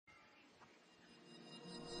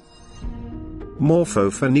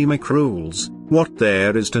Morphophonemic rules, what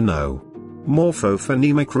there is to know.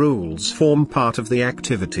 Morphophonemic rules form part of the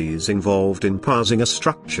activities involved in parsing a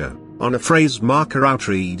structure, on a phrase marker or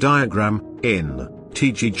tree diagram, in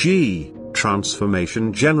TGG,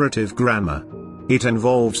 transformation generative grammar. It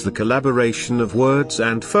involves the collaboration of words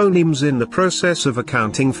and phonemes in the process of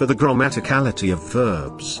accounting for the grammaticality of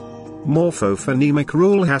verbs. Morphophonemic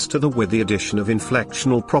rule has to do with the addition of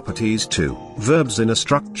inflectional properties to verbs in a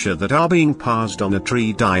structure that are being parsed on a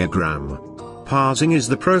tree diagram. Parsing is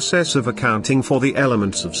the process of accounting for the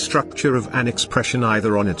elements of structure of an expression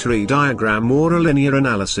either on a tree diagram or a linear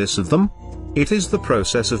analysis of them. It is the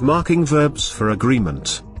process of marking verbs for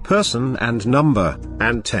agreement, person and number,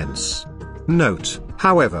 and tense. Note,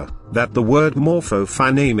 however, that the word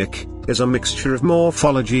morphophonemic is a mixture of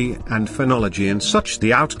morphology and phonology, and such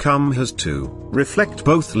the outcome has to reflect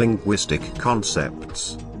both linguistic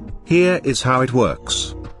concepts. Here is how it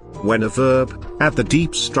works. When a verb, at the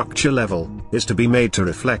deep structure level, is to be made to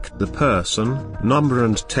reflect the person, number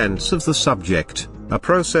and tense of the subject, a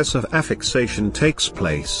process of affixation takes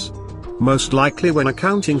place. Most likely when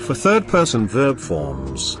accounting for third-person verb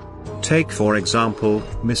forms. Take for example,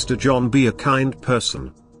 Mr. John be a kind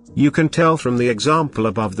person. You can tell from the example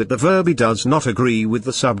above that the verb does not agree with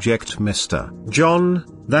the subject Mr. John,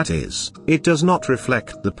 that is, it does not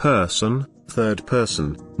reflect the person, third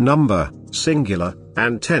person, number, singular,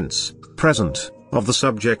 and tense, present, of the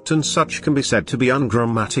subject, and such can be said to be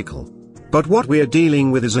ungrammatical. But what we're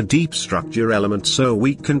dealing with is a deep structure element, so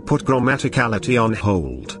we can put grammaticality on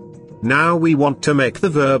hold. Now we want to make the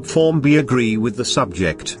verb form be agree with the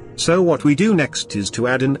subject, so what we do next is to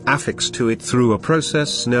add an affix to it through a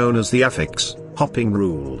process known as the affix hopping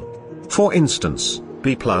rule. For instance,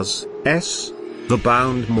 B plus S, the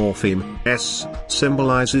bound morpheme S,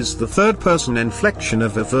 symbolizes the third-person inflection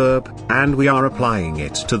of a verb, and we are applying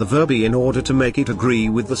it to the verb in order to make it agree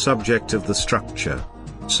with the subject of the structure.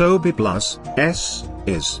 So B plus S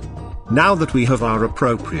is. Now that we have our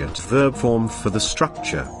appropriate verb form for the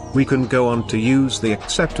structure, we can go on to use the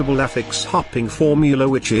acceptable affix hopping formula,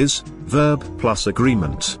 which is verb plus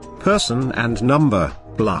agreement, person and number,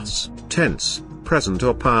 plus tense, present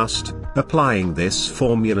or past. Applying this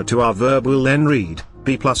formula to our verb will then read,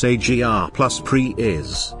 be plus agr plus pre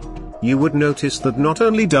is. You would notice that not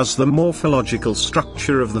only does the morphological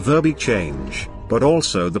structure of the verb change, but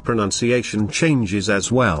also the pronunciation changes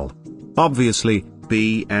as well. Obviously,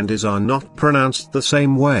 be and is are not pronounced the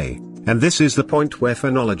same way, and this is the point where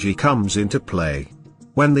phonology comes into play.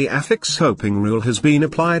 When the affix hopping rule has been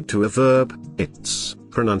applied to a verb, its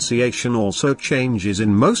pronunciation also changes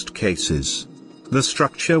in most cases. The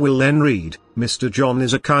structure will then read, Mr. John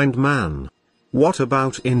is a kind man. What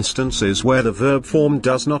about instances where the verb form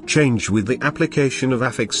does not change with the application of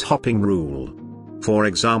affix hopping rule? For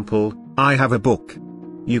example, I have a book.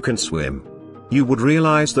 You can swim. You would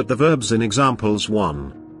realize that the verbs in examples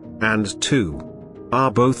 1 and 2 are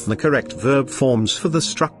both the correct verb forms for the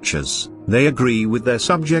structures. They agree with their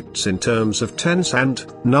subjects in terms of tense and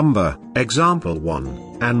number, example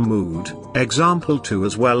 1, and mood, example 2,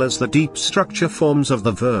 as well as the deep structure forms of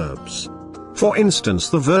the verbs. For instance,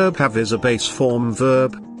 the verb have is a base form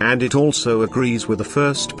verb, and it also agrees with the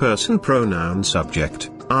first person pronoun subject,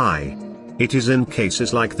 I. It is in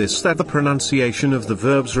cases like this that the pronunciation of the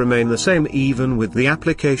verbs remain the same even with the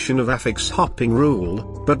application of affix hopping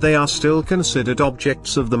rule, but they are still considered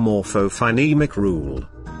objects of the morphophonemic rule.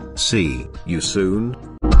 See you soon.